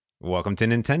Welcome to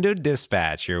Nintendo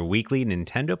Dispatch, your weekly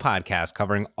Nintendo podcast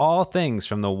covering all things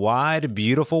from the wide,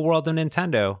 beautiful world of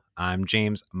Nintendo. I'm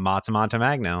James Matsumoto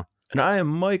Magno. And I am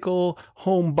Michael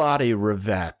Homebody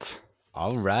Rivette.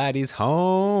 All right, he's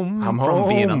home I'm from home.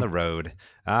 being on the road.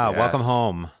 Yes. Welcome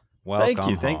home.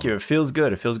 Thank you. It feels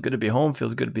good. It feels good to be home. It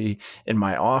feels good to be in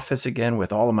my office again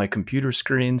with all of my computer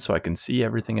screens so I can see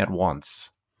everything at once.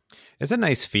 It's a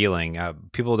nice feeling.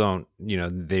 People don't,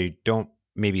 they don't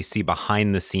maybe see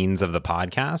behind the scenes of the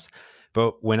podcast.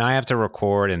 But when I have to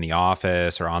record in the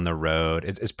office or on the road,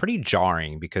 it's pretty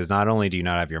jarring because not only do you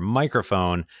not have your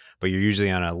microphone, but you're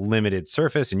usually on a limited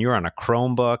surface and you're on a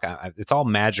Chromebook. It's all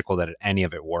magical that any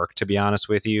of it worked, to be honest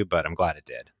with you, but I'm glad it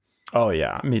did. Oh,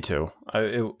 yeah, me too.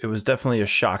 It was definitely a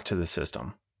shock to the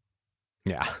system.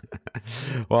 Yeah.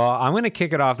 Well, I'm going to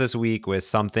kick it off this week with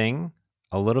something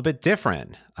a little bit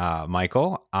different.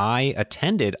 Michael, I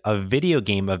attended a video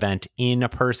game event in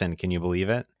person. Can you believe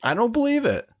it? I don't believe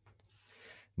it.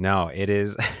 No, it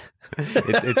is.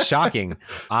 it's shocking.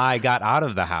 I got out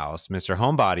of the house, Mr.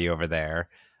 Homebody over there.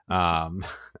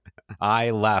 I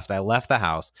left the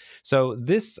house. So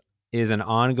this is an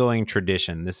ongoing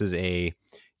tradition. This is a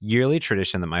yearly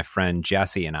tradition that my friend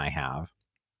Jesse and I have.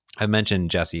 I've mentioned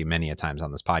Jesse many a times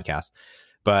on this podcast,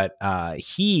 but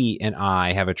he and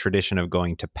I have a tradition of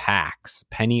going to PAX,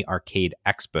 Penny Arcade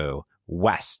Expo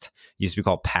West. It used to be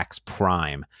called PAX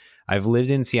Prime. I've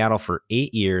lived in Seattle for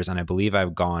 8 years, and I believe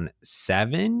I've gone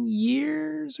 7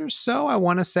 years or so, I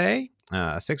want to say,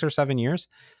 6 or 7 years.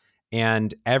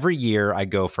 And every year I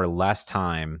go for less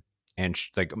time and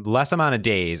less amount of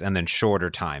days and then shorter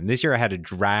time. This year I had to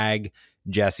drag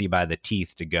Jesse by the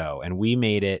teeth to go, and we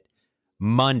made it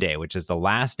Monday, which is the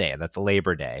last day. That's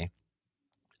Labor Day,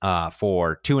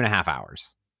 for 2.5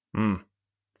 hours.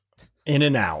 In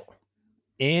and out.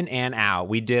 In and out.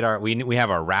 We did we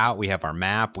have our route, we have our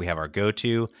map, we have our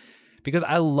go-to, because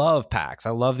I love PAX.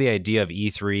 I love the idea of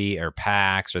E3 or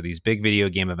PAX or these big video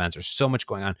game events. There's so much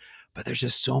going on, but there's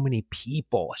just so many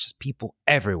people. It's just people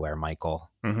everywhere,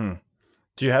 Michael. Mm-hmm.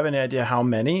 Do you have any idea how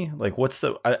many? Like,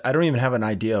 I don't even have an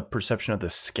idea of perception of the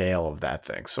scale of that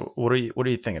thing. So what are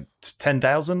you thinking?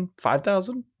 10,000?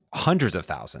 5,000? Hundreds of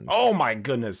thousands. Oh my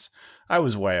goodness. I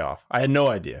was way off. I had no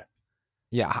idea.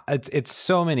 Yeah, it's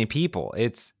so many people.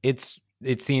 It's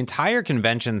the entire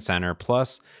convention center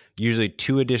plus usually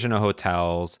 2 additional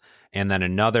hotels and then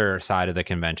another side of the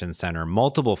convention center,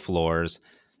 multiple floors,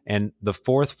 and the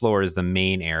 4th floor is the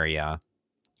main area.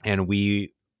 And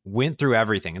we went through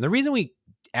everything. And the reason we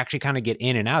actually kind of get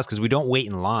in and out is because we don't wait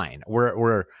in line.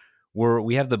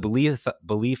 We have the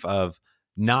belief of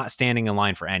not standing in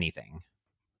line for anything.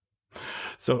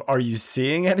 So are you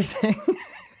seeing anything?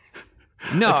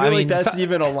 No, I mean that's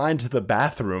even a line to the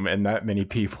bathroom and that many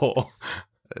people.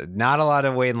 Not a lot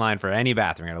of wait in line for any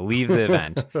bathroom. You're going to leave the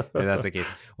event if that's the case.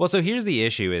 Well, so here's the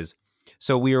issue is,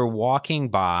 so we were walking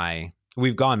by,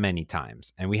 we've gone many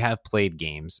times and we have played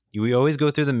games. We always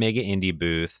go through the Mega Indie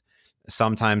booth.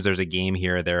 Sometimes there's a game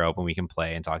here or there open we can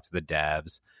play and talk to the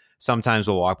devs. Sometimes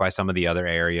we'll walk by some of the other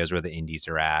areas where the indies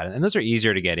are at. And those are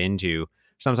easier to get into.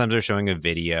 Sometimes they're showing a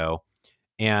video.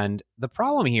 And the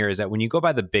problem here is that when you go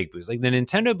by the big booths, like the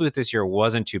Nintendo booth this year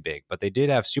wasn't too big, but they did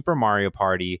have Super Mario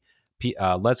Party,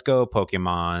 Let's Go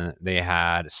Pokemon, they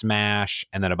had Smash,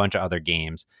 and then a bunch of other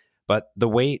games. But the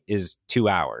wait is 2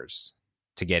 hours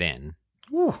to get in.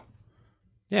 Ooh.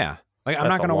 Yeah. Like, I'm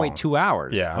not going to wait 2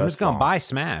 hours. Yeah, I'm just going to buy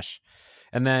Smash.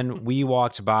 And then we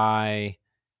walked by,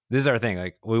 this is our thing,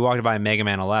 like we walked by Mega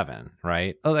Man 11,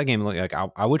 right? Oh, that game, like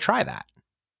I would try that.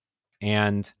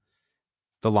 And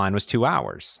the line was 2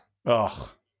 hours.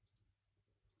 Oh.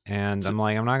 And I'm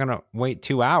like, I'm not going to wait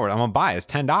 2 hours. I'm going to buy it. It's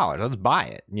 $10. Let's buy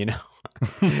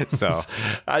it, So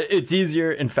it's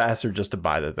easier and faster just to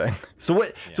buy the thing. So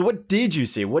what did you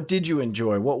see? What did you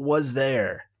enjoy? What was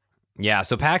there? Yeah,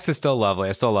 so PAX is still lovely.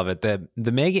 I still love it. The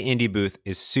Mega Indie booth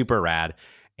is super rad.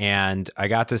 And I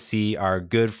got to see our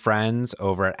good friends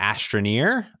over at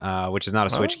Astroneer, which is not a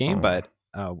Switch game, but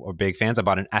we're big fans. I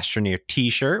bought an Astroneer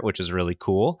t-shirt, which is really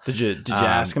cool. Did you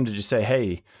ask him? Did you say,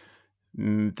 hey,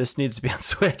 this needs to be on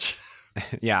Switch?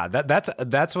 Yeah,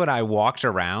 that's what I walked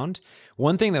around.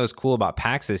 One thing that was cool about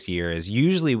PAX this year is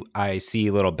usually I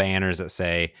see little banners that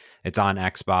say it's on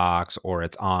Xbox or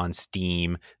it's on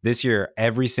Steam. This year,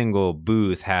 every single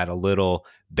booth had a little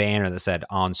banner that said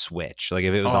on Switch, like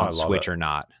if it was on Switch or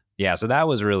not. Yeah, so that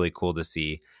was really cool to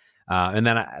see. And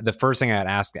then the first thing I'd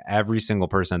ask every single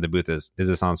person at the booth is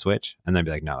this on Switch? And they'd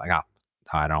be like, no, like,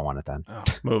 I don't want it then. Oh,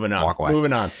 moving on. Walk away.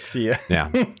 Moving on. See ya. Yeah.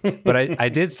 But I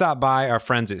did stop by our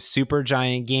friends at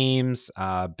Supergiant Games,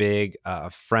 big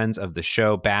friends of the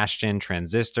show, Bastion,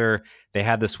 Transistor. They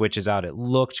had the Switches out. It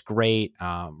looked great.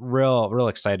 Real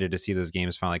excited to see those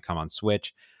games finally come on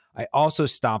Switch. I also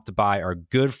stopped by our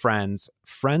good friends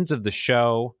of the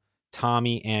show,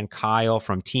 Tommy and Kyle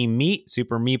from Team Meat,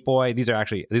 Super Meat Boy. These are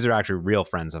actually real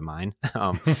friends of mine.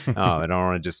 I don't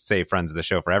want to just say friends of the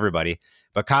show for everybody,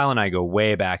 but Kyle and I go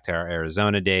way back to our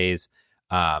Arizona days.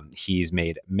 He's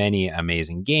made many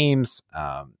amazing games,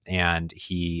 and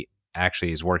he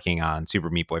actually is working on Super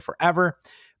Meat Boy Forever.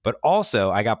 But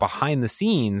also, I got behind the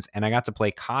scenes and I got to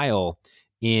play Kyle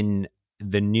in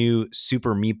the new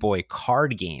Super Meat Boy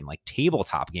card game, like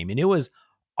tabletop game, and it was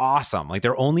awesome. Like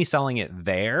they're only selling it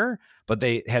there, but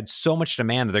they had so much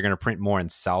demand that they're going to print more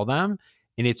and sell them.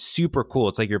 And it's super cool.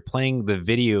 It's like you're playing the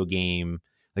video game.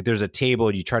 Like there's a table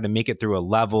and you try to make it through a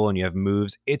level and you have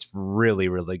moves. It's really,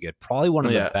 really good. Probably one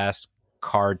of the best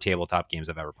card tabletop games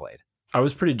I've ever played. I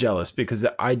was pretty jealous because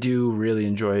I do really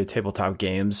enjoy tabletop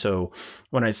games. So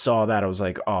when I saw that, I was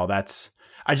like, oh,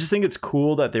 I just think it's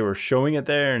cool that they were showing it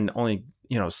there and only,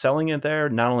 selling it there.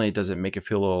 Not only does it make it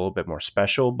feel a little bit more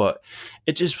special, but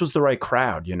it just was the right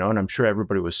crowd, and I'm sure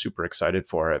everybody was super excited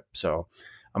for it. So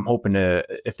I'm hoping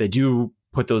if they do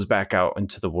put those back out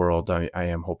into the world, I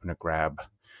am hoping to grab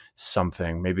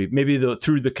something. Maybe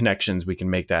through the connections we can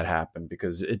make that happen,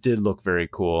 because it did look very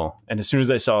cool. And as soon as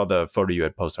I saw the photo you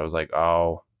had posted, I was like,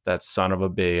 oh, that son of a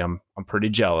bee. I'm pretty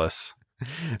jealous.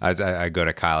 I go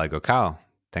to Kyle. I go, Kyle,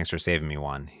 thanks for saving me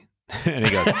one. And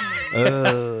he goes,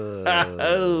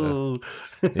 oh.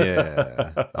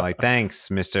 Yeah. I'm like, thanks,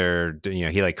 Mr.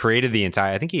 He like created the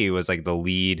entire, I think he was like the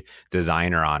lead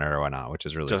designer on it or whatnot, which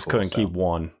is really just cool. Couldn't keep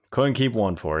one. Couldn't keep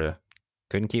one for you.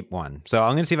 Couldn't keep one. So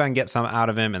I'm going to see if I can get some out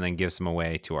of him and then give some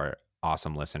away to our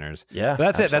awesome listeners. Yeah.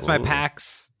 But that's absolutely.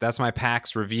 That's my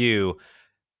PAX review.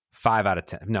 5 out of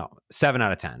 10. No, 7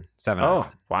 out of 10. 7 out of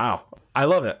 10. Wow. I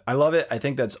love it. I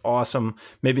think that's awesome.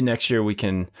 Maybe next year we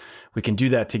can do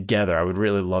that together. I would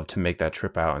really love to make that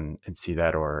trip out and see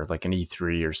that, or like an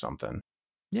E3 or something.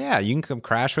 Yeah, you can come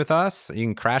crash with us.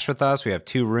 We have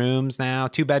 2 rooms now,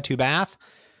 2 bed, 2 bath.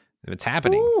 It's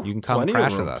happening. Ooh, you can come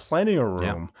crash with us. Plenty of room.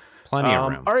 Yeah, plenty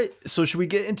of room. All right. So should we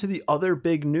get into the other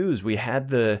big news? We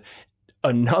had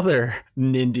another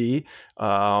Nindy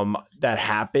that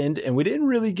happened, and we didn't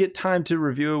really get time to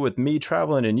review it with me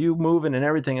traveling and you moving and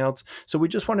everything else. So we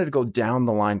just wanted to go down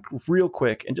the line real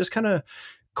quick and just kind of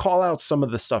call out some of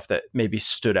the stuff that maybe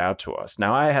stood out to us.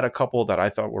 Now, I had a couple that I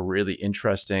thought were really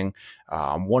interesting.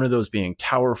 One of those being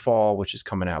Towerfall, which is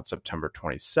coming out September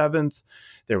 27th.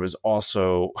 There was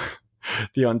also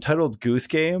the Untitled Goose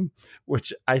Game,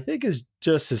 which I think is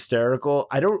just hysterical.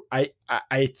 I don't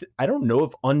know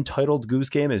if Untitled Goose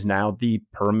Game is now the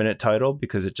permanent title,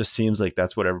 because it just seems like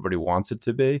that's what everybody wants it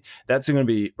to be. That's going to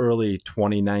be early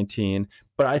 2019.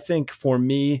 But I think for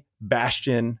me,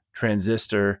 Bastion,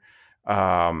 Transistor,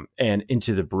 and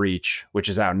Into the Breach, which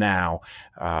is out now,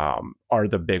 are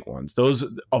the big ones. Those,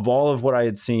 of all of what I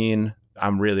had seen,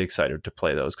 I'm really excited to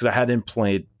play those because I hadn't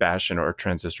played Bastion or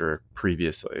Transistor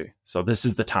previously. So this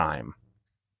is the time.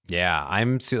 Yeah,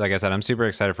 like I said, I'm super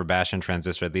excited for Bastion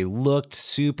Transistor. They looked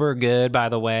super good, by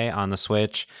the way, on the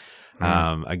Switch.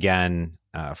 Again,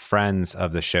 friends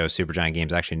of the show, Supergiant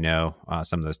Games, actually know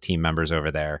some of those team members over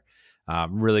there.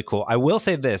 Really cool. I will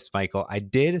say this, Michael. I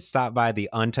did stop by the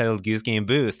Untitled Goose Game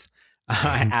booth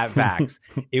at VAX.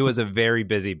 It was a very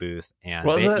busy booth,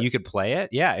 and you could play it.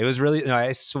 Yeah, it was really,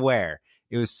 I swear,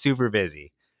 it was super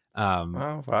busy.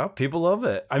 Oh, wow. People love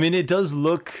it. I mean, it does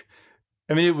look,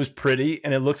 it was pretty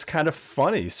and it looks kind of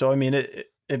funny. So,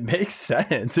 it makes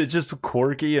sense. It's just a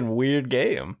quirky and weird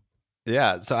game.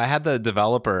 Yeah. So I asked the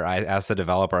developer,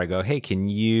 I go, hey, can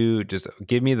you just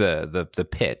give me the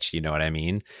pitch? You know what I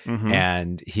mean? Mm-hmm.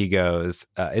 And he goes,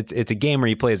 it's a game where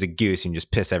you play as a goose and you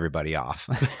just piss everybody off.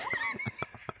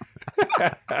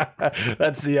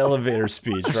 That's the elevator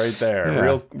speech right there.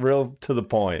 Yeah. Real to the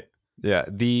point. Yeah.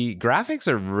 The graphics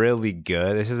are really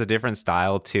good. This is a different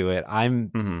style to it. I'm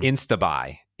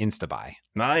insta-buy.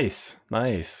 Nice.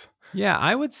 Yeah,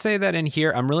 I would say that in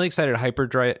here, I'm really excited.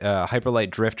 Hyperlight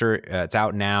Drifter, it's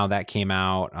out now. That came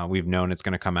out. We've known it's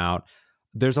going to come out.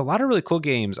 There's a lot of really cool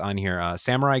games on here.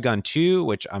 Samurai Gun 2,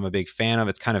 which I'm a big fan of.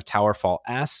 It's kind of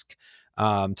Towerfall-esque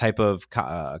type of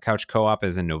couch co-op,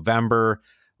 is in November.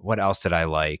 What else did I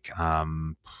like? What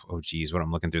I'm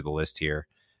looking through the list here.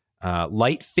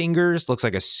 Light Fingers looks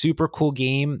like a super cool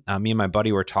game. Me and my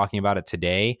buddy were talking about it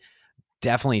today.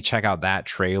 definitely check out that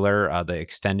trailer, the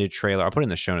extended trailer. I'll put it in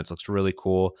the show notes. It looks really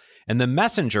cool. And The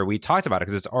Messenger, we talked about it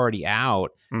because it's already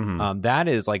out. That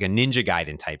is like a Ninja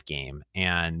Gaiden type game.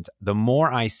 And the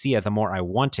more I see it, the more I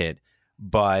want it.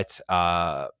 But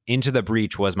Into the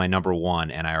Breach was my number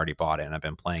one, and I already bought it, and I've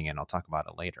been playing it, and I'll talk about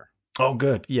it later. Oh,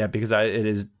 good. Yeah, because it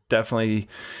is definitely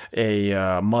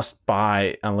a must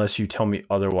buy unless you tell me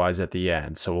otherwise at the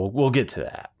end. So we'll get to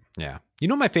that. Yeah. You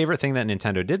know, my favorite thing that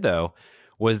Nintendo did, though,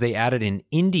 was they added an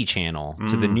indie channel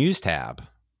to the news tab,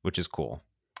 which is cool.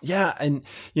 Yeah, and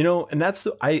and that's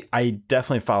I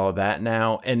definitely follow that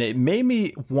now, and it made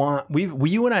me want.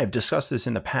 You and I have discussed this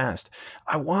in the past.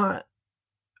 I want,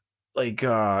 like,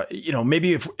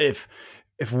 maybe if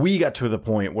we got to the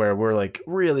point where we're like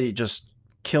really just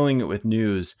killing it with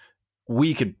news,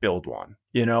 we could build one,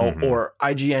 or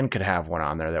IGN could have one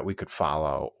on there that we could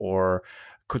follow, or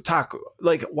Kotaku.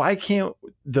 Like, why can't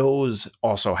those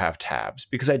also have tabs?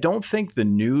 Because I don't think the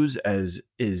news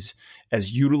is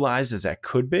as utilized as that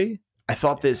could be. I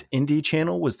thought this indie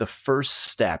channel was the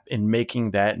first step in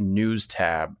making that news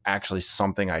tab actually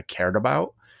something I cared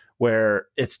about, where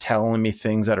it's telling me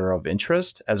things that are of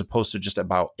interest as opposed to just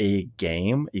about a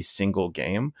single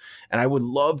game. And I would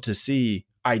love to see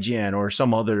IGN or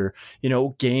some other,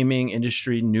 gaming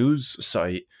industry news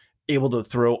site able to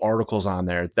throw articles on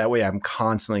there. That way I'm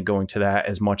constantly going to that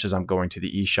as much as I'm going to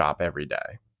the eShop every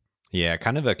day. Yeah,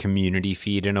 kind of a community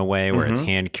feed in a way where it's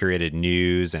hand curated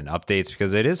news and updates,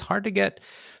 because it is hard to get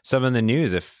some of the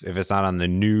news if it's not on the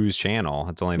news channel.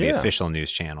 It's only the official news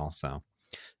channel. So,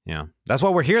 yeah, that's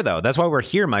why we're here, though. That's why we're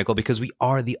here, Michael, because we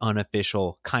are the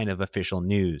unofficial kind of official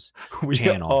news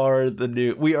channel.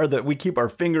 We keep our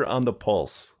finger on the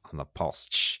pulse. On the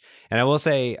pulse. And I will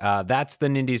say that's the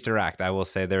Nindies Direct. I will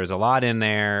say there's a lot in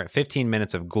there. 15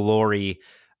 minutes of glory.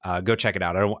 Go check it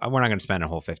out. We're not going to spend a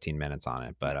whole 15 minutes on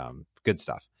it, but good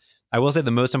stuff. I will say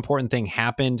the most important thing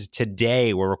happened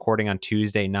today. We're recording on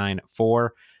Tuesday, 9/4.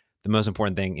 The most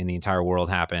important thing in the entire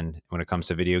world happened when it comes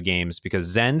to video games, because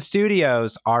Zen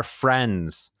Studios, our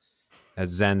friends at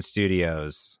Zen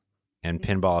Studios and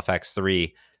Pinball FX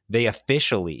 3, they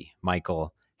officially,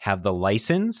 Michael, have the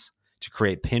license to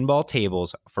create pinball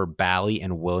tables for Bally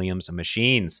and Williams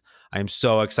machines. I am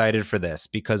so excited for this,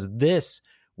 because this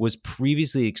was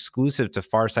previously exclusive to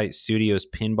Farsight Studios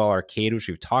Pinball Arcade, which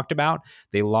we've talked about.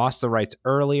 They lost the rights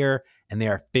earlier, and they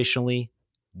are officially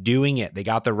doing it. They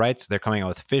got the rights. They're coming out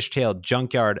with Fishtail,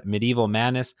 Junkyard, Medieval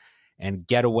Madness, and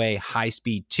Getaway High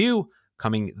Speed 2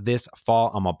 coming this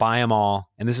fall. I'm going to buy them all.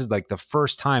 And this is like the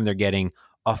first time they're getting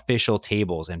official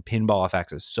tables, and Pinball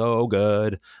FX is so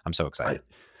good. I'm so excited.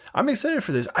 I'm excited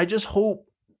for this. I just hope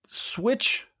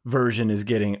Switch version is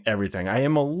getting everything. I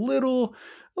am a little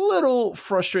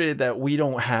frustrated that we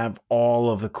don't have all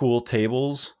of the cool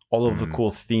tables, all of the cool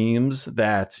themes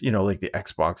that, like the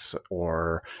Xbox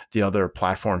or the other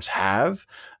platforms have.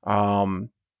 I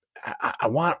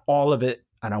want all of it,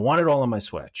 and I want it all on my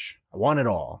Switch. I want it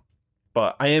all.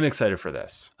 But I am excited for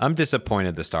this. I'm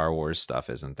disappointed the Star Wars stuff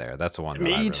isn't there. That's the one. That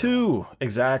Me too. Want.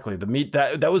 Exactly.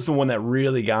 That was the one that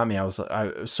really got me. I was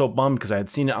so bummed because I had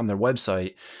seen it on their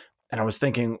website, and I was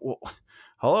thinking, well,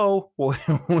 hello,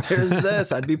 where's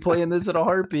this? I'd be playing this in a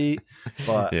heartbeat.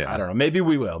 But I don't know. Maybe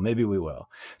we will.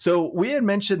 So we had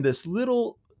mentioned this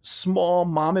little small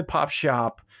mom and pop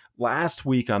shop last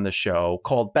week on the show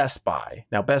called Best Buy.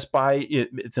 Now, Best Buy,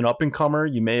 it's an up-and-comer.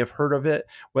 You may have heard of it.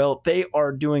 Well, they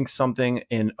are doing something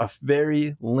in a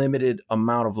very limited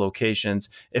amount of locations.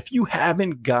 If you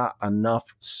haven't got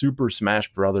enough Super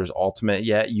Smash Brothers Ultimate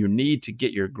yet, you need to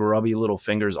get your grubby little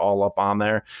fingers all up on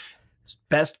there.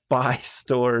 Best Buy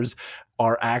stores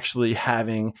are actually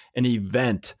having an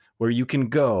event where you can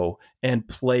go and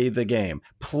play the game.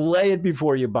 Play it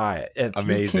before you buy it. If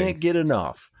Amazing. You can't get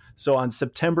enough. So on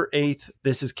September 8th,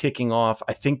 this is kicking off.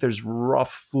 I think there's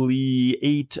roughly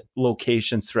 8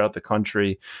 locations throughout the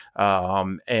country.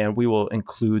 And we will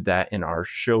include that in our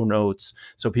show notes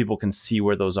so people can see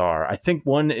where those are. I think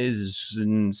one is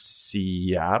in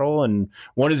Seattle and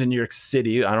one is in New York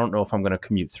City. I don't know if I'm going to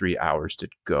commute 3 hours to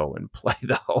go and play,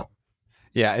 though.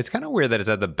 Yeah, it's kind of weird that it's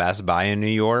at the Best Buy in New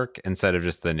York instead of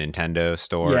just the Nintendo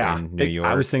store in New York.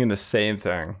 I was thinking the same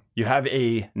thing. You have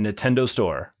a Nintendo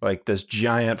store, like this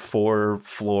giant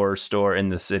 4-floor store in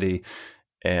the city,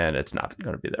 and it's not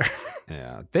going to be there.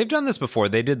 Yeah, they've done this before.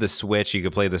 They did the Switch. You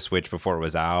could play the Switch before it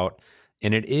was out,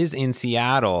 and it is in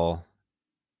Seattle,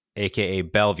 aka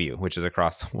Bellevue, which is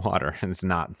across the water, and it's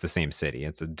not the same city.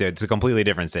 It's a completely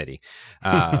different city,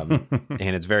 and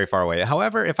it's very far away.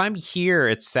 However, if I'm here,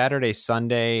 it's Saturday,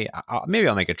 Sunday. Maybe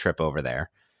I'll make a trip over there.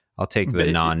 I'll take the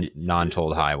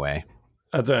non-tolled highway.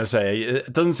 That's what I say.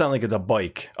 It doesn't sound like it's a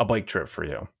bike trip for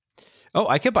you. Oh,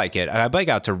 I could bike it. I bike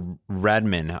out to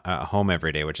Redmond home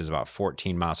every day, which is about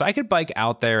 14 miles. So I could bike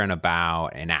out there in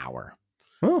about an hour.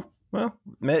 Oh, well,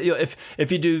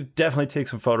 if you do, definitely take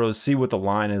some photos, see what the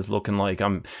line is looking like.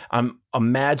 I'm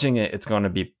imagining it's going to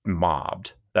be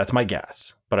mobbed. That's my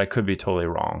guess, but I could be totally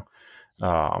wrong.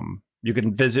 You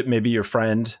can visit maybe your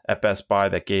friend at Best Buy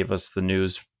that gave us the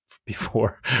news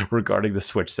before regarding the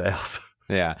Switch sales.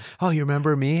 Yeah. Oh, you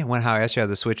remember me how I asked you how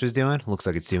the Switch was doing? Looks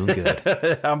like it's doing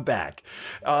good. I'm back.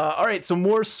 All right. So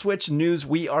more Switch news.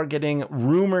 We are getting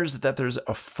rumors that there's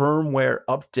a firmware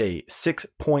update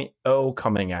 6.0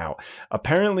 coming out.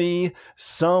 Apparently,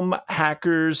 some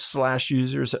hackers /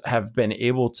 users have been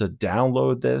able to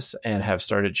download this and have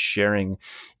started sharing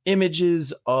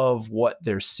images of what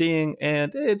they're seeing,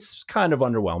 and it's kind of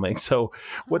underwhelming. So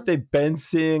what they've been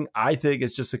seeing, I think,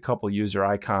 is just a couple user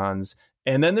icons.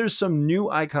 And then there's some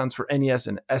new icons for NES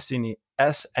and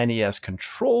SNES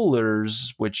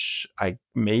controllers, which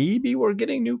maybe we're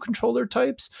getting new controller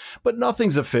types, but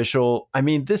nothing's official. I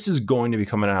mean, this is going to be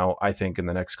coming out, I think, in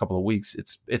the next couple of weeks.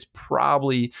 It's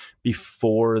probably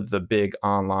before the big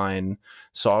online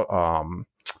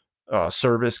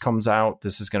service comes out.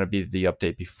 This is going to be the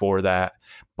update before that.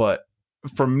 But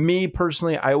for me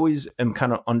personally, I always am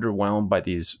kind of underwhelmed by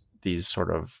these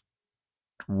sort of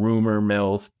rumor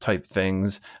mill type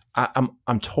things.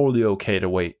 I'm totally okay to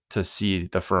wait to see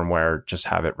the firmware, just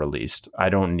have it released. I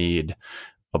don't need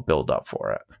a build up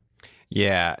for it.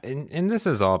 Yeah, and this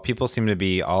is all. People seem to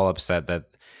be all upset that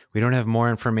we don't have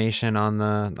more information on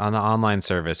the online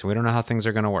service. We don't know how things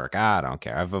are going to work. I don't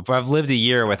care. I've lived a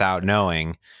year without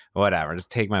knowing. Whatever.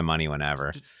 Just take my money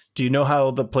whenever. Do you know how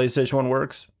the PlayStation 1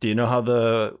 works? Do you know how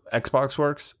the Xbox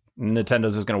works?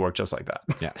 Nintendo's is going to work just like that.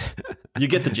 Yeah. You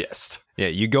get the gist. Yeah,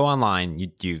 you go online,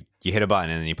 you hit a button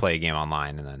and then you play a game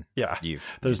online, and then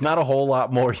there's not a whole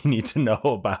lot more you need to know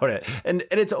about it. And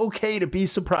it's okay to be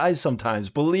surprised sometimes.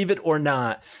 Believe it or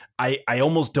not, I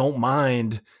almost don't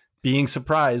mind being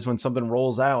surprised when something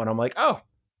rolls out and I'm like, "Oh,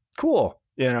 cool."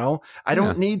 I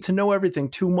don't need to know everything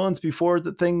 2 months before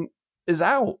the thing is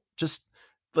out. Just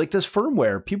like this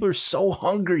firmware, people are so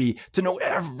hungry to know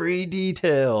every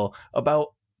detail about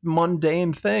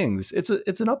mundane things. It's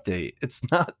an update. It's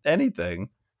not anything.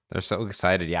 They're so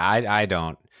excited. Yeah, I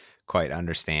don't quite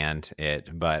understand it,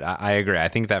 but I agree. I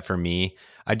think that for me,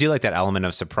 I do like that element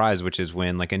of surprise, which is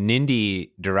when like a Nindy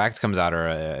Direct comes out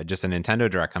or just a Nintendo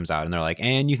Direct comes out and they're like,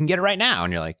 and you can get it right now.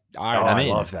 And you're like, all right, I'm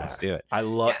in. I love that. Let's do it. I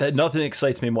love that. Nothing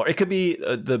excites me more. It could be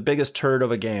the biggest turd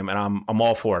of a game and I'm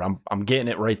all for it. I'm getting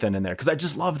it right then and there because I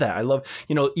just love that. I love,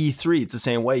 E3. It's the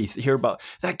same way. You hear about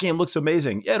that game looks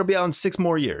amazing. Yeah, it'll be out in 6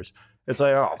 more years. It's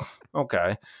like, oh,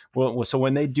 okay. Well, so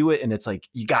when they do it and it's like,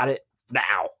 you got it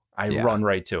now, I run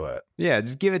right to it. Yeah,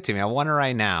 just give it to me. I want it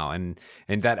right now. And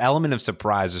that element of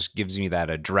surprise just gives me that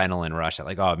adrenaline rush that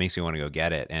like, oh, it makes me want to go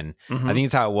get it. And I think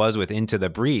it's how it was with Into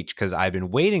the Breach because I've been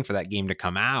waiting for that game to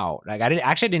come out. Like I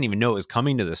didn't even know it was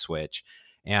coming to the Switch.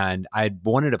 And I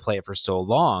wanted to play it for so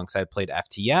long because I played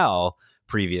FTL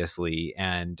previously.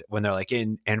 And when they're like,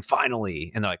 and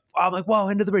finally, and they're like, oh, I'm like, whoa,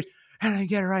 Into the Breach. And I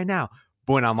get it right now.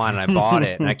 Went online and I bought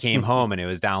it and I came home and it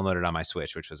was downloaded on my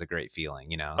Switch, which was a great feeling,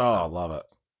 Oh, I love it.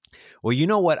 Well, you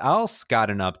know what else got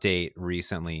an update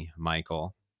recently,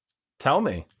 Michael? Tell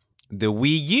me. The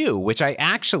Wii U, which I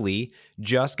actually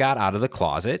just got out of the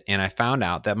closet and I found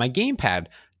out that my gamepad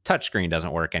touchscreen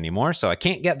doesn't work anymore, so I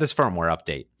can't get this firmware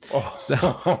update. Oh. So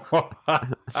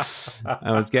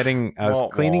I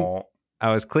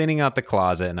was cleaning out the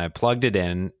closet and I plugged it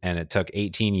in and it took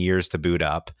 18 years to boot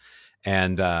up.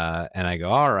 And I go,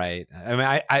 all right. I mean,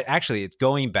 I actually, it's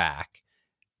going back.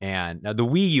 And now the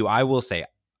Wii U, I will say,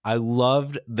 I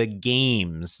loved the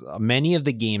games, many of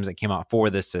the games that came out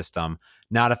for this system.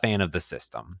 Not a fan of the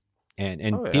system. And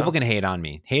people can hate on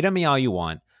me. Hate on me all you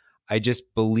want. I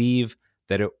just believe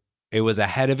that it was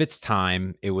ahead of its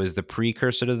time. It was the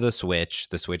precursor to the Switch.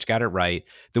 The Switch got it right.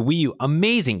 The Wii U,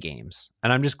 amazing games.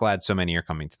 And I'm just glad so many are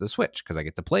coming to the Switch because I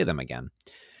get to play them again.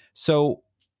 So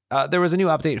there was a new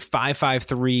update,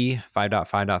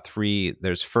 5.5.3.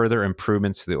 There's further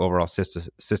improvements to the overall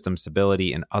system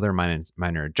stability and other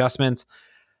minor adjustments.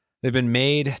 They've been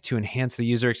made to enhance the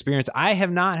user experience. I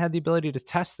have not had the ability to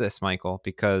test this, Michael,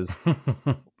 because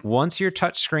once your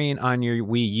touchscreen on your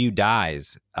Wii U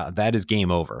dies, that is game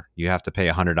over. You have to pay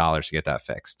 $100 to get that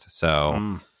fixed.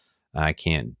 So I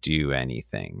can't do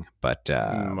anything. But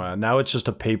now it's just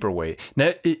a paperweight.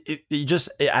 Now you just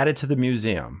add it to the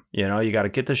museum. You got to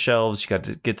get the shelves, you got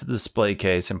to get the display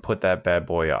case and put that bad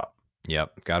boy up.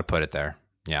 Yep, got to put it there.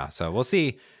 Yeah, so we'll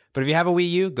see. But if you have a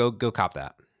Wii U, go cop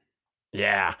that.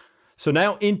 Yeah. So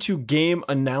now into game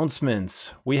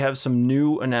announcements. We have some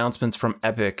new announcements from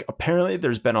Epic. Apparently,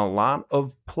 there's been a lot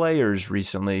of players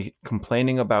recently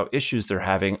complaining about issues they're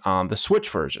having on the Switch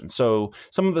version. So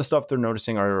some of the stuff they're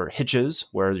noticing are hitches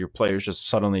where your players just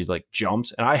suddenly like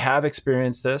jumps. And I have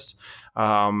experienced this.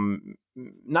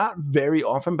 Not very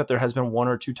often, but there has been 1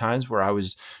 or 2 times where I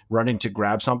was running to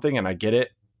grab something and I get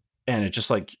it. And it just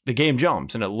like the game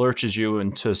jumps and it lurches you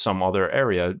into some other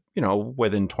area,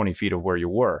 within 20 feet of where you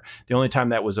were. The only time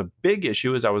that was a big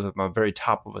issue is I was at the very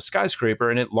top of a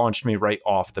skyscraper and it launched me right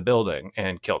off the building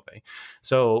and killed me.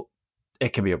 So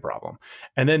it can be a problem.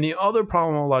 And then the other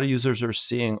problem a lot of users are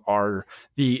seeing are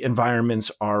the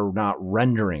environments are not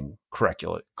rendering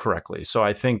correctly. So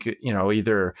I think,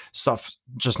 either stuff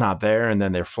just not there and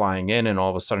then they're flying in and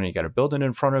all of a sudden you got a building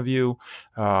in front of you.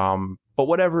 But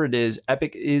whatever it is,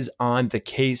 Epic is on the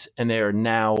case and they are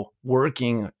now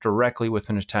working directly with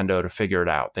Nintendo to figure it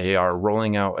out. They are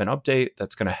rolling out an update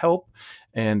that's going to help.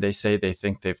 And they say they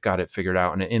think they've got it figured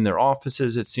out. And in their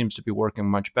offices, it seems to be working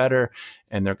much better.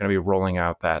 And they're going to be rolling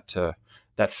out that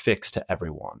fix to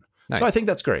everyone. Nice. So I think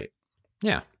that's great.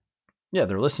 Yeah. Yeah,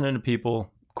 they're listening to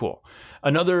people. Cool.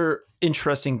 Another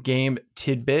interesting game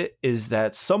tidbit is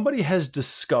that somebody has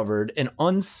discovered an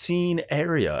unseen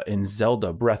area in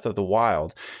Zelda Breath of the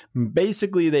Wild.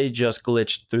 Basically, they just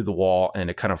glitched through the wall and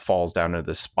it kind of falls down to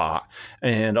this spot.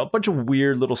 And a bunch of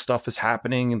weird little stuff is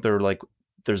happening. They're like,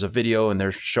 there's a video and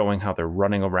they're showing how they're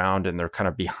running around and they're kind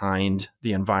of behind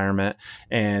the environment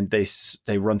and they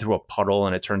run through a puddle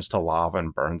and it turns to lava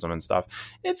and burns them and stuff.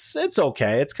 It's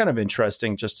okay. It's kind of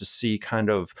interesting just to see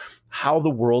kind of how the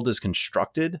world is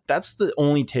constructed. That's the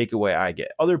only takeaway I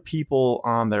get. Other people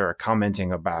on there are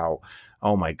commenting about,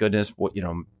 oh my goodness, what,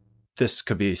 this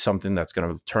could be something that's going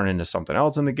to turn into something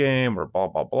else in the game or blah,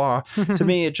 blah, blah. To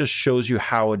me, it just shows you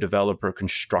how a developer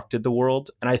constructed the world.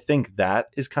 And I think that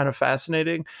is kind of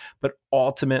fascinating. But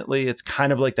ultimately, it's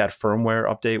kind of like that firmware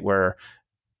update where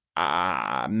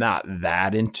I'm not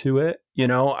that into it.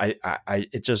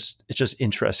 It's just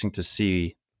interesting to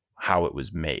see how it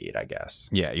was made, I guess.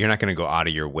 Yeah, you're not going to go out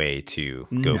of your way to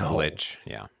go glitch.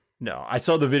 Yeah. No, I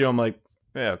saw the video. I'm like,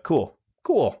 yeah, cool.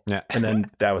 Yeah. And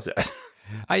then that was it.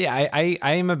 I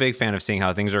am a big fan of seeing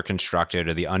how things are constructed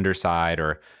or the underside,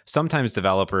 or sometimes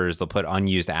developers, they'll put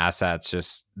unused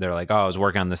assets. They're like, oh, I was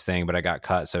working on this thing, but I got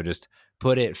cut. So just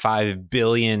put it 5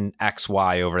 billion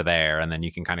XY over there. And then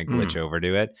you can kind of glitch over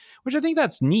to it, which I think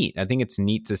that's neat. I think it's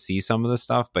neat to see some of the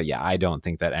stuff, but yeah, I don't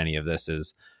think that any of this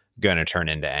is going to turn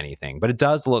into anything, but it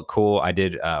does look cool. I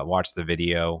did watch the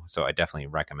video, so I definitely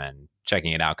recommend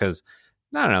checking it out because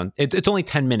I don't know. It's only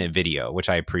 10-minute video, which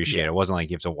I appreciate. Yeah. It wasn't like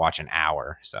you have to watch an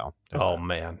hour. So,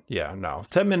 man. Yeah, no.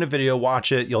 10-minute video,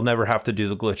 watch it. You'll never have to do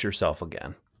the glitch yourself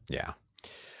again. Yeah.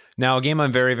 Now, a game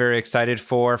I'm very, very excited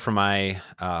for my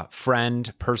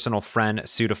personal friend,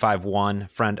 Suda51,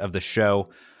 friend of the show.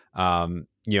 No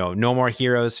More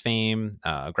Heroes fame,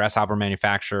 Grasshopper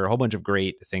Manufacturer, a whole bunch of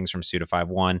great things from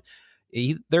Suda51.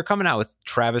 They're coming out with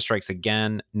Travis Strikes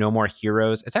Again, No More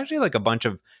Heroes. It's actually like a bunch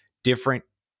of different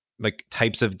like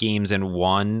types of games in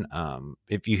one.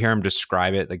 If you hear them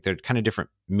describe it, like they're kind of different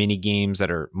mini games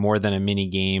that are more than a mini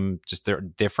game, just they're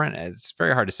different. It's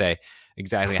very hard to say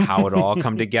exactly how it all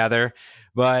come together,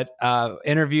 but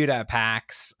interviewed at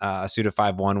PAX,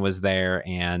 Suda51 was there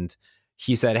and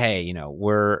he said, hey,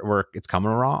 it's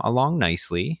coming along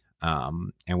nicely.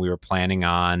 And we were planning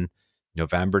on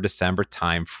November, December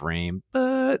timeframe,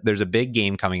 but there's a big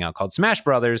game coming out called Smash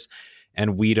Brothers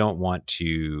and we don't want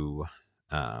to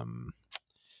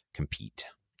compete.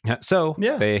 So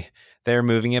yeah. They're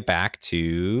moving it back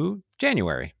to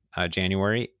January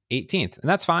 18th. And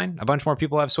that's fine. A bunch more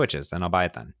people have Switches and I'll buy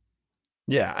it then.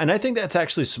 Yeah. And I think that's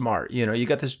actually smart. You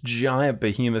got this giant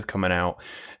behemoth coming out.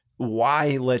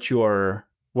 Why let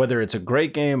whether it's a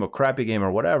great game, a crappy game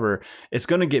or whatever, it's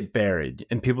going to get buried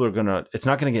and people it's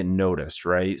not going to get noticed.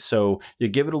 Right. So you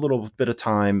give it a little bit of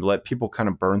time, let people kind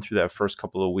of burn through that first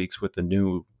couple of weeks with the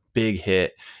new big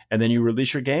hit, and then you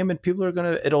release your game and people are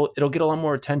it'll get a lot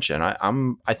more attention.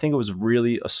 I think it was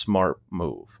really a smart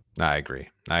move. I agree.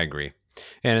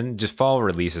 And just fall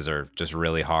releases are just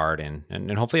really hard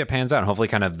and hopefully it pans out. And hopefully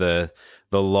kind of the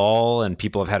lull and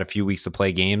people have had a few weeks to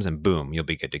play games and boom, you'll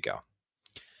be good to go.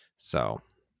 So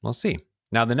we'll see.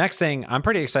 Now, the next thing I'm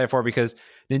pretty excited for because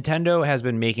Nintendo has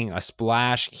been making a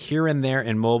splash here and there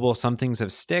in mobile. Some things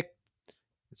have sticky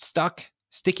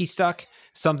stuck.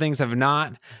 Some things have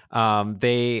not.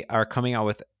 They are coming out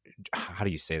with, how do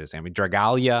you say this, Amy?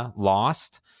 Dragalia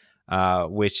Lost,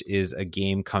 which is a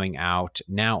game coming out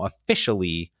now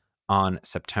officially on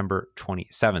September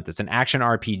 27th. It's an action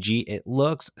RPG. It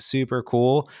looks super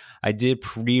cool. I did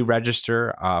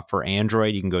pre-register for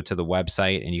Android. You can go to the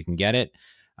website and you can get it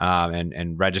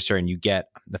and register, and you get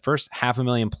the first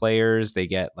 500,000 players. They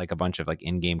get like a bunch of like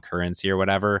in-game currency or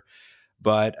whatever.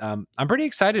 But I'm pretty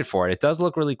excited for it. It does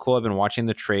look really cool. I've been watching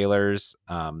the trailers.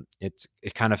 It's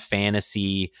kind of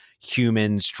fantasy,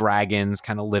 humans, dragons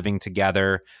kind of living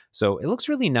together. So it looks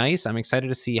really nice. I'm excited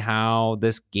to see how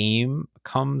this game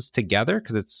comes together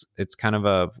because it's kind of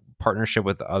a partnership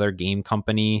with the other game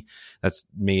company that's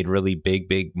made really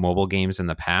big mobile games in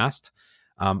the past.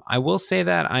 I will say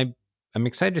that I'm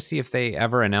excited to see if they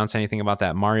ever announce anything about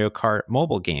that Mario Kart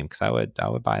mobile game because I would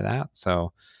buy that.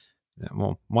 So.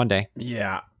 Well, one day.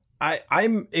 Yeah.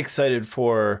 I'm excited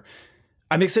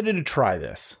to try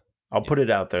this. I'll put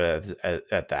it out there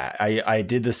at that. I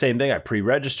did the same thing. I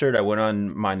pre-registered. I went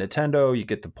on my Nintendo. You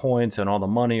get the points and all the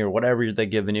money or whatever they're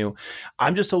giving you.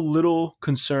 I'm just a little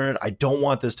concerned. I don't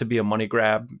want this to be a money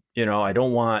grab. I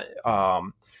don't want,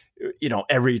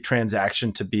 every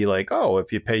transaction to be like, oh,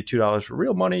 if you pay $2 for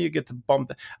real money, you get to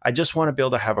bump. I just want to be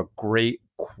able to have a great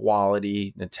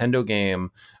quality Nintendo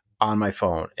game on my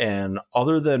phone. And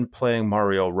other than playing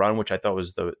Mario Run, which I thought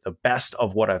was the best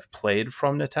of what I've played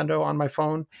from Nintendo on my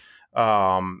phone,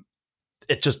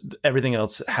 it just, everything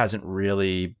else hasn't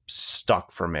really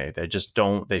stuck for me.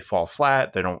 They fall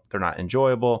flat. They're not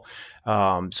enjoyable.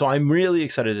 So I'm really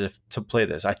excited to play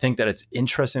this. I think that it's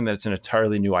interesting that it's an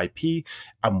entirely new IP.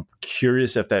 I'm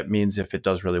curious if that means if it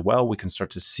does really well, we can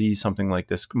start to see something like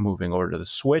this moving over to the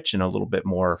Switch in a little bit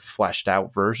more fleshed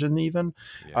out version even,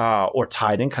 or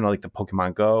tied in kind of like the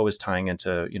Pokemon Go is tying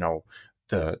into,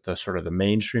 the sort of the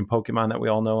mainstream Pokemon that we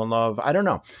all know and love. I don't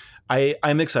know.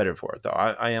 I'm excited for it, though.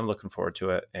 I am looking forward to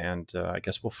it. And I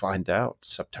guess we'll find out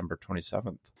September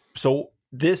 27th. So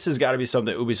this has got to be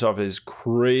something Ubisoft is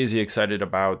crazy excited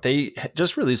about. They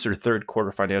just released their third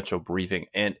quarter financial briefing,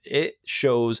 and it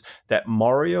shows that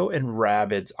Mario and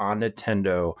Rabbids on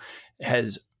Nintendo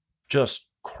has just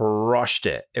crushed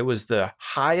it. It was the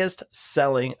highest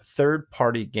selling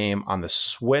third-party game on the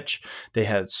Switch. They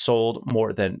had sold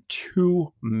more than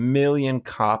 2 million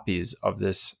copies of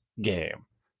this game.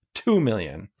 2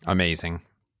 million. Amazing.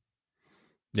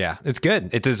 Yeah, it's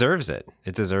good. It deserves it.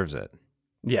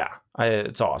 Yeah,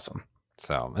 it's awesome.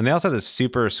 So, and they also have this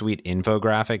super sweet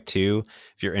infographic too.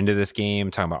 If you're into this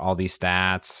game, talking about all these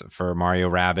stats for Mario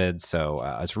Rabbids. So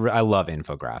I love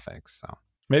infographics. So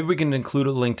maybe we can include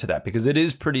a link to that because it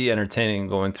is pretty entertaining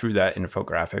going through that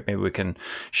infographic. Maybe we can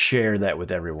share that with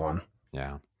everyone.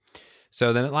 Yeah.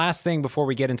 So then the last thing before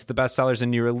we get into the bestsellers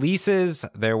and new releases,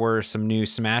 there were some new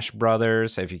Smash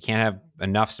Brothers. If you can't have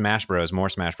enough Smash Bros, more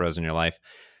Smash Bros in your life,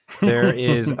 there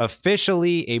is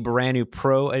officially a brand new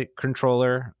Pro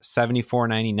controller,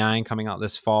 $74.99 coming out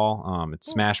this fall. It's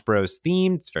Smash Bros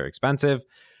themed. It's very expensive,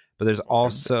 but there's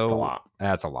also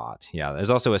that's a lot. Yeah, there's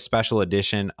also a special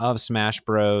edition of Smash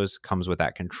Bros. Comes with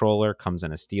that controller. Comes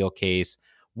in a steel case.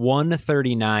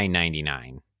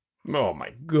 $139.99. Oh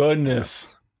my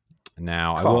goodness.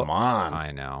 Now, Come on.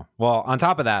 I know. Well, on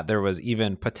top of that, there was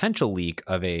even potential leak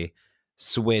of a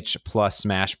Switch plus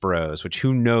Smash Bros, which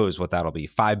who knows what that'll be?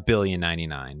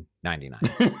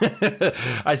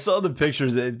 $5,099.99. I saw the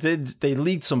pictures. They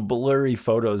leaked some blurry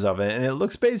photos of it, and it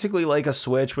looks basically like a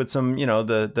Switch with some,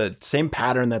 the same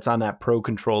pattern that's on that Pro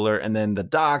controller, and then the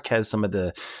dock has some of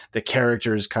the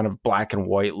characters kind of black and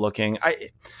white looking.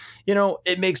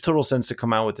 It makes total sense to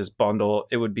come out with this bundle.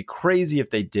 It would be crazy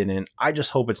if they didn't. I just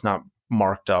hope it's not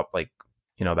marked up like,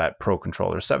 that Pro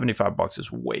controller. $75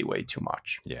 is way, way too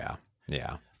much. Yeah.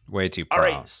 Way too All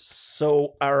right.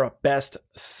 So our best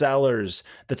sellers,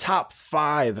 the top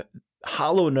 5,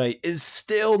 Hollow Knight is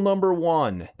still number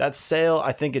 1. That sale,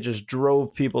 I think it just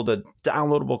drove people to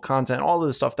downloadable content. All of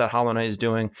the stuff that Hollow Knight is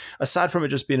doing, aside from it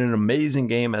just being an amazing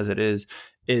game as it is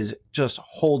just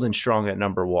holding strong at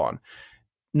number 1.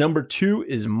 Number 2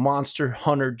 is Monster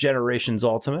Hunter Generations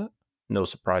Ultimate. No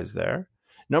surprise there.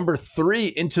 Number 3,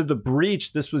 Into the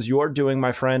Breach. This was your doing,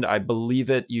 my friend. I believe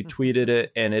it. You tweeted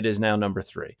it, and it is now number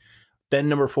 3. Then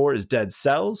number 4 is Dead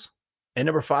Cells. And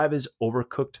number 5 is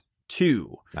Overcooked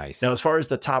 2. Nice. Now, as far as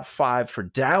the top 5 for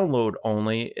download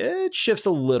only, it shifts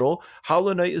a little.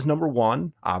 Hollow Knight is number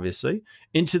 1, obviously.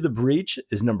 Into the Breach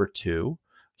is number 2.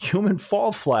 Human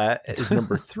Fall Flat is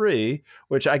number 3,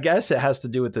 which I guess it has to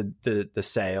do with the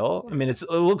sale. I mean, it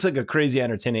looks like a crazy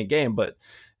entertaining game, but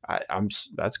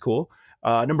that's cool.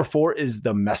 Number 4 is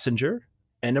The Messenger,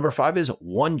 and number 5 is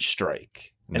One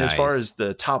Strike. And nice. As far as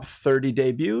the top 30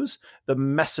 debuts, The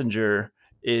Messenger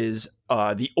is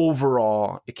the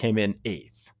overall. It came in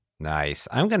 8th. Nice.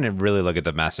 I'm going to really look at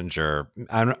the Messenger.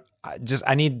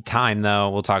 I need time though.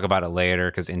 We'll talk about it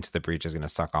later because Into the Breach is going to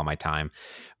suck all my time.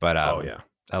 But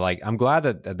I'm glad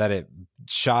that it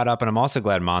shot up, and I'm also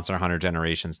glad Monster Hunter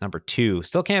Generations #2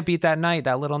 still can't beat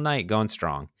that little knight going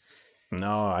strong.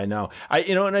 No, I know.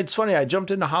 And it's funny. I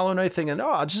jumped into Hollow Knight thinking,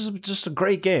 just a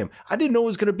great game. I didn't know it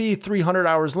was going to be 300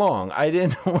 hours long. I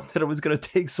didn't know that it was going to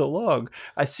take so long.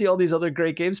 I see all these other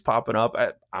great games popping up.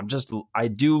 I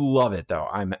do love it though.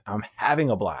 I'm having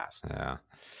a blast. Yeah.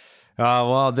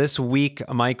 Well, this week,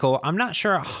 Michael, I'm not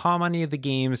sure how many of the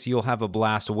games you'll have a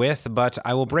blast with, but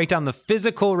I will break down the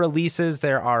physical releases.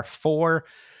 There are 4.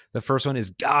 The first one is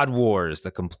God Wars,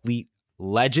 the Complete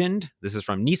Legend. This is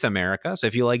from NIS America. So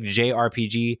if you like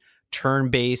JRPG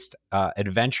turn-based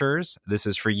adventures, this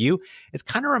is for you. It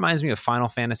kind of reminds me of Final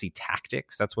Fantasy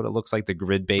Tactics. That's what it looks like, the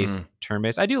grid-based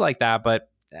turn-based. I do like that, but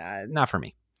not for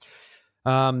me.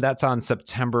 That's on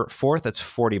September 4th. That's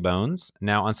 40 Bones.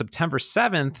 Now on September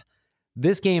 7th,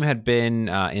 this game had been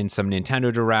in some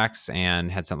Nintendo Directs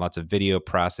and had lots of video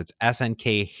press. It's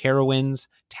SNK Heroines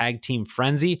Tag Team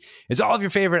Frenzy. It's all of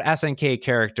your favorite SNK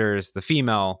characters, the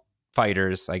female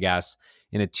fighters, I guess,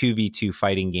 in a 2v2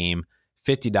 fighting game.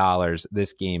 $50.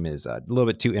 This game is a little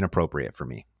bit too inappropriate for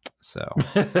me. So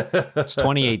it's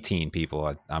 2018,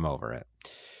 people. I'm over it.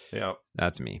 Yeah,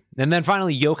 that's me. And then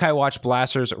finally, Yokai Watch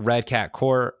Blasters Red Cat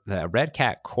Corps. I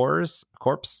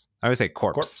always say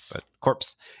Corpse, but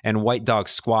Corpse, and White Dog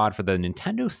Squad for the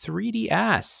Nintendo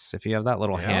 3DS. If you have that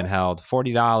little handheld,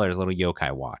 $40 little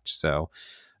Yokai Watch. So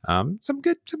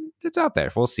it's out there.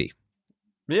 We'll see.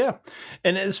 Yeah.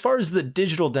 And as far as the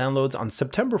digital downloads, on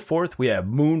September 4th, we have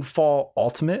Moonfall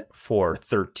Ultimate for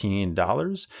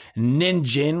 $13.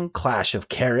 Ninjin Clash of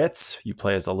Carrots. You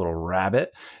play as a little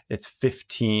rabbit. It's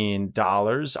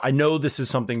 $15. I know this is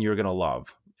something you're going to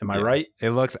love. Am I right?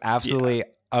 It looks absolutely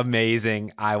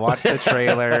amazing. I watched the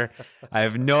trailer. I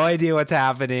have no idea what's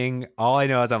happening. All I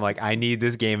know is I'm like, I need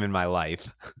this game in my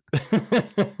life.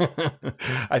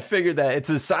 I figured that it's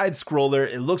a side scroller.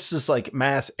 It looks just like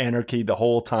Mass Anarchy the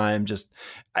whole time. Just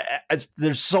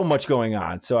there's so much going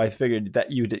on. So I figured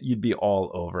that you'd be all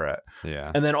over it.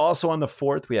 Yeah. And then also on the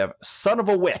 4th, we have Son of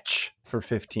a Witch for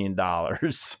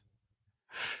 $15.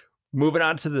 Moving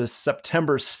on to the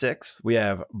September 6th, we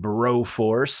have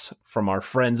Broforce from our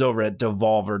friends over at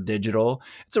Devolver Digital.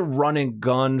 It's a run and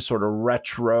gun sort of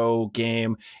retro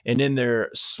game. And in their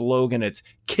slogan, it's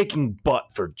kicking butt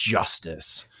for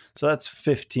justice. So that's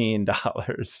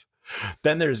 $15.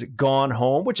 Then there's Gone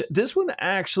Home, which this one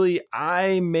actually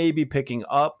I may be picking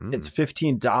up. It's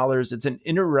 $15. It's an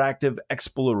interactive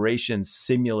exploration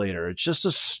simulator. It's just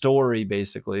a story,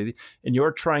 basically. And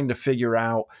you're trying to figure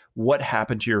out what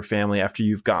happened to your family after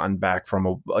you've gotten back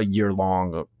from a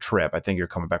year-long trip. I think you're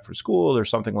coming back from school or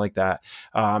something like that.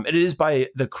 It is by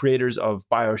the creators of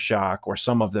BioShock, or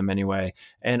some of them anyway.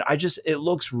 And it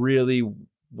looks really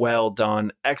well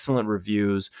done. Excellent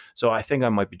reviews. So I think I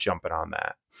might be jumping on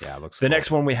that. Yeah, it looks The cool.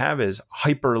 next one we have is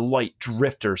Hyper Light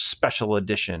Drifter Special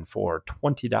Edition for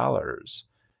 $20.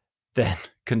 Then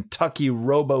Kentucky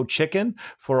Robo Chicken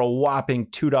for a whopping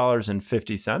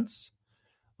 $2.50.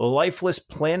 Lifeless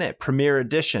Planet Premier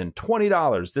Edition,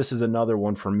 $20. This is another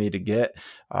one for me to get.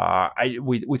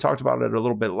 We talked about it a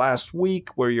little bit last week,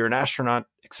 where you're an astronaut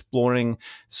exploring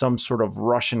some sort of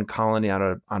Russian colony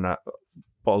on a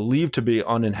believed to be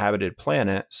uninhabited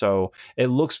planet. So it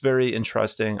looks very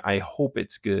interesting. I hope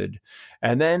it's good.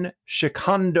 And then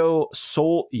Shikando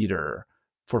Soul Eater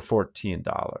for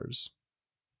 $14.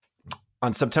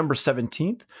 On September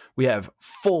 17th, we have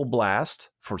Full Blast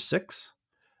for $6.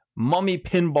 Mummy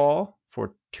Pinball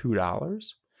for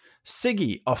 $2.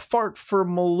 Siggy, A Fart for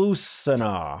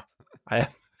Melusina.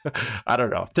 I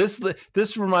don't know.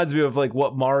 This reminds me of like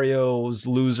what Mario's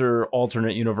loser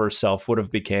alternate universe self would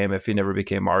have became if he never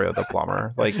became Mario the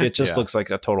Plumber. Like it just looks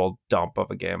like a total dump of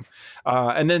a game.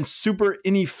 And then Super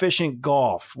Inefficient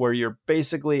Golf, where you're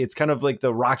basically, it's kind of like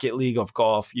the Rocket League of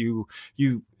golf. You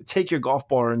take your golf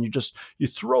ball and you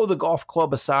throw the golf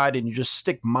club aside and you just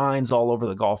stick mines all over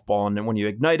the golf ball. And then when you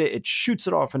ignite it, it shoots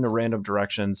it off into random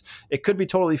directions. It could be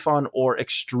totally fun or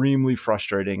extremely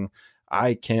frustrating.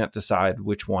 I can't decide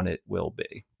which one it will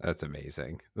be. That's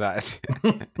amazing. That'd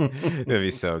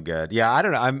be so good. Yeah, I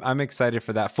don't know. I'm excited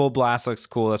for that. Full Blast looks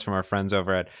cool. That's from our friends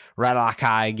over at Red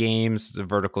Eye Games, the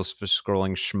vertical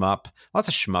scrolling shmup. Lots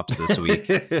of shmups this week.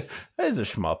 That is a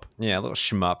shmup. Yeah, a little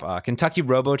shmup. Kentucky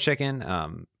Robo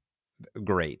Chicken.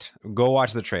 Great. Go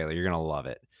watch the trailer. You're gonna love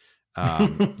it.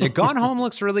 Gone Home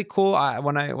looks really cool.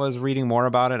 When I was reading more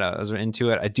about it, I was into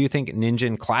it. I do think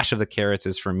Ninja Clash of the Carrots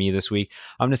is for me this week.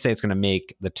 I'm going to say it's going to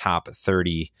make the top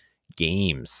 30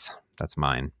 games. That's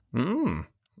mine.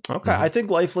 Okay, I think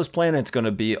Lifeless Planet's going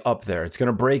to be up there. It's going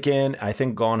to break in. I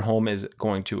think Gone Home is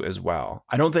going to as well.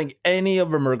 I don't think any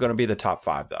of them are going to be the top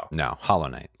 5 though. No, Hollow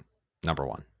Knight, number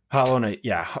 1. Hollow Knight,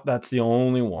 yeah, that's the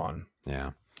only one.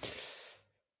 Yeah.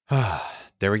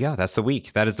 There we go. That's the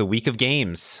week. That is the week of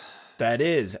games. That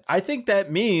is. I think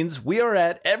that means we are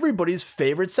at everybody's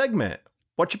favorite segment.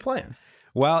 What you playing?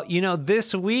 Well,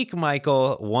 this week,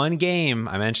 Michael, one game,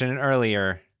 I mentioned it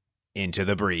earlier, Into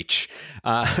the Breach.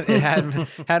 It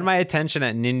had my attention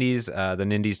at Nindies, the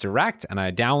Nindies Direct, and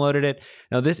I downloaded it.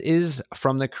 Now, this is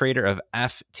from the creator of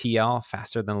FTL,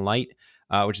 Faster Than Light,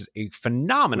 which is a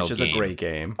phenomenal game. Which is a great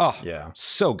game. Oh, yeah.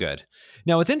 So good.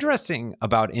 Now, what's interesting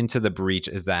about Into the Breach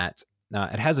is that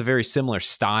it has a very similar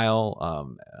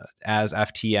style as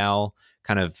FTL,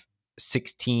 kind of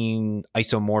 16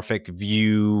 isomorphic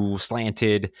view,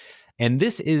 slanted. And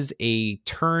this is a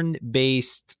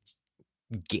turn-based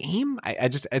game.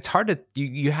 It's hard to,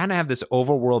 you kind of have this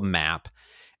overworld map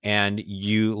and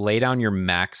you lay down your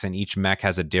mechs, and each mech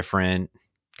has a different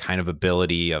kind of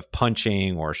ability of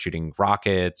punching or shooting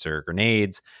rockets or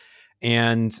grenades.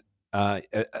 And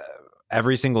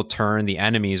every single turn, the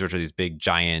enemies, which are these big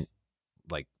giant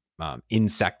like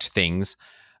insect things,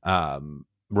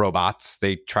 robots,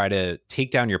 they try to take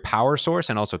down your power source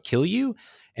and also kill you.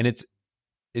 And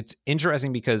it's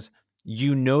interesting because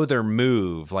their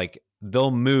move, like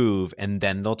they'll move and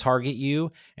then they'll target you,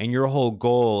 and your whole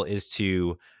goal is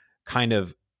to kind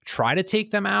of try to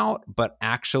take them out, but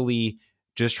actually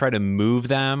just try to move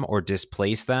them or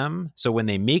displace them. So when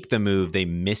they make the move, they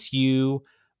miss you.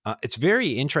 It's very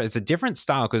interesting. It's a different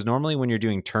style because normally when you're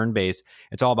doing turn-based,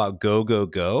 it's all about go, go,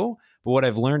 go. But what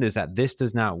I've learned is that this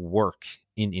does not work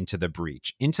in Into the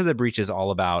Breach. Into the Breach is all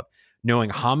about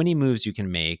knowing how many moves you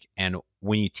can make, and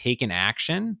when you take an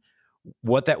action,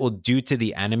 what that will do to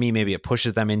the enemy. Maybe it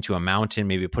pushes them into a mountain,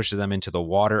 maybe it pushes them into the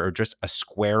water, or just a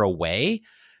square away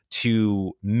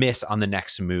to miss on the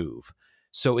next move.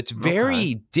 So it's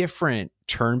very different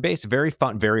turn-based, very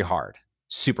fun, very hard,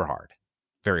 super hard,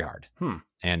 very hard.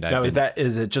 And now,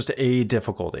 is it just a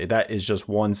difficulty? That is just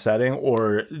one setting,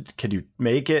 or could you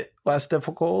make it less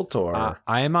difficult? Or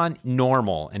I am on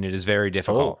normal, and it is very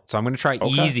difficult. So I'm going to try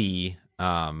easy.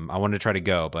 I want to try to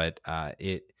go, but I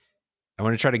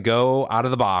want to try to go out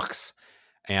of the box,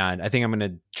 and I think I'm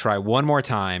going to try one more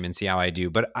time and see how I do.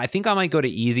 But I think I might go to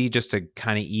easy just to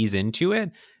kind of ease into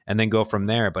it, and then go from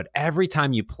there. But every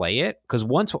time you play it, because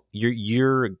once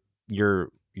your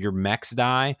mechs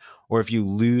die, or if you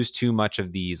lose too much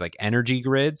of these like energy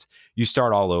grids, you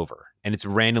start all over, and it's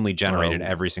randomly generated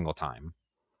every single time.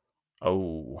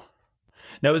 Oh,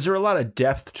 now is there a lot of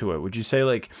depth to it? Would you say,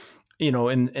 like,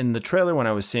 in the trailer when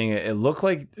I was seeing it, it looked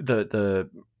like the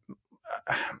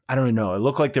I don't know. It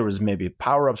looked like there was maybe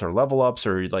power ups or level ups,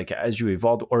 or like as you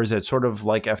evolved, or is it sort of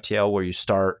like FTL where you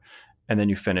start and then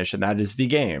you finish, and that is the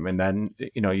game, and then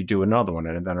you do another one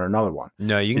and then another one?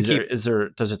 No, you can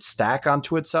does it stack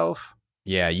onto itself?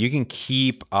 Yeah, you can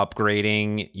keep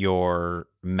upgrading your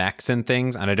mechs and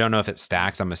things, and I don't know if it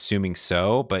stacks. I'm assuming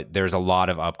so, but there's a lot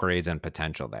of upgrades and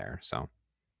potential there. So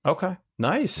okay,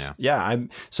 nice. Yeah,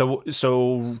 I'm so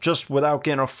just without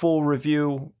getting a full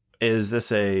review, is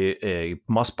this a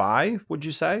must buy? Would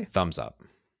you say? Thumbs up.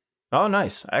 Oh,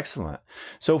 nice. Excellent.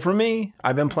 So for me,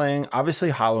 I've been playing, obviously,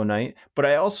 Hollow Knight, but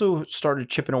I also started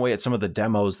chipping away at some of the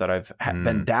demos that I've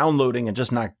been downloading and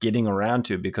just not getting around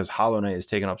to because Hollow Knight has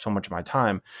taken up so much of my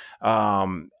time.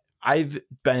 I've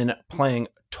been playing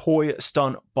Toy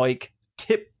Stunt Bike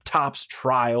Tip Tops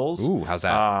Trials. Ooh, how's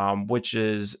that? Which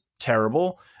is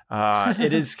terrible.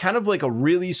 It is kind of like a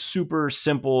really super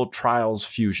simple Trials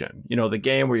fusion. The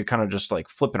game where you're kind of just like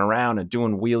flipping around and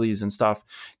doing wheelies and stuff.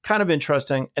 Kind of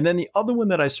interesting. And then the other one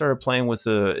that I started playing with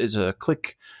is a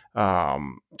click,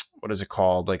 what is it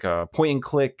called? Like a point and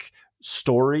click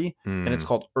story, and it's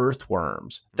called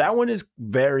Earthworms. That one is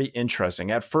very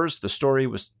interesting. At first, the story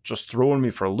was just throwing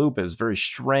me for a loop. It was very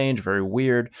strange, very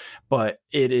weird, but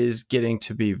it is getting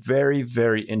to be very,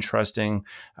 very interesting.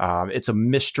 It's a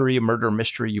murder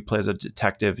mystery. You play as a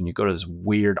detective, and you go to this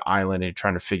weird island, and you're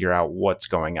trying to figure out what's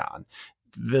going on.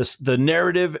 The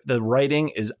narrative, the writing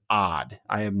is odd.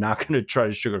 I am not going to try to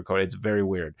sugarcoat it. It's very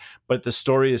weird, but the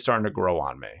story is starting to grow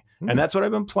on me, and that's what I've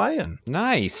been playing.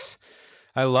 Nice.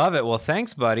 I love it. Well,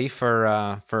 thanks, buddy,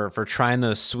 for trying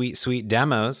those sweet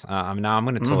demos. Now I'm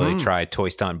going to totally try Toy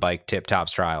Stunt Bike Tip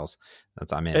Tops Trials.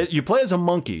 I'm in. You play as a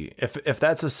monkey. If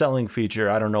that's a selling feature,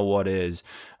 I don't know what is.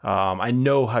 I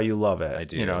know how you love it. I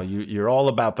do. You're all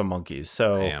about the monkeys.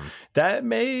 So that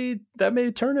may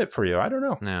turn it for you. I don't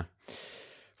know. Yeah.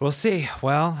 We'll see.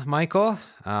 Well, Michael,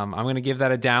 I'm going to give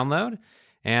that a download.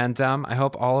 And I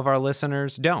hope all of our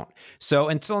listeners don't. So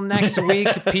until next week,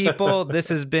 people, this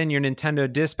has been your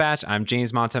Nintendo Dispatch. I'm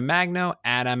James Montemagno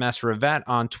at MS Rivette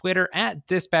on Twitter at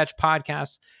Dispatch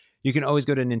Podcast. You can always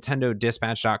go to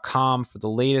nintendodispatch.com for the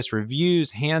latest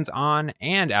reviews, hands-on,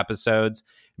 and episodes.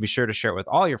 Be sure to share it with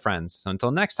all your friends. So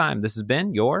until next time, this has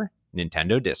been your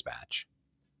Nintendo Dispatch.